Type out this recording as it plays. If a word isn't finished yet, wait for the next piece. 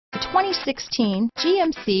2016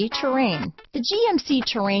 GMC Terrain. The GMC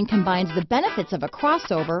Terrain combines the benefits of a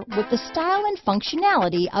crossover with the style and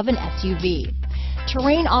functionality of an SUV.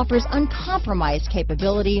 Terrain offers uncompromised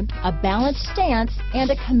capability, a balanced stance,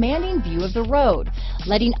 and a commanding view of the road,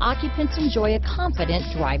 letting occupants enjoy a confident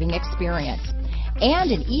driving experience. And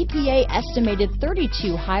an EPA estimated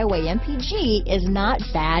 32 highway MPG is not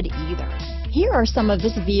bad either. Here are some of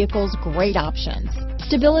this vehicle's great options: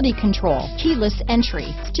 stability control, keyless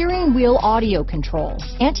entry, steering wheel audio controls,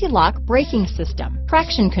 anti-lock braking system,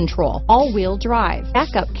 traction control, all-wheel drive,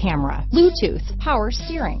 backup camera, Bluetooth, power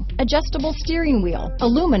steering, adjustable steering wheel,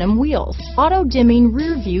 aluminum wheels, auto-dimming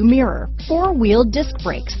rear view mirror, four-wheel disc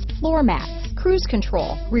brakes, floor mats, cruise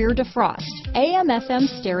control, rear defrost, AM/FM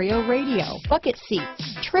stereo radio, bucket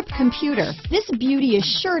seats, trip computer. This beauty is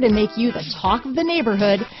sure to make you the talk of the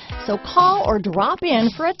neighborhood, so call or drop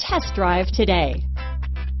in for a test drive today.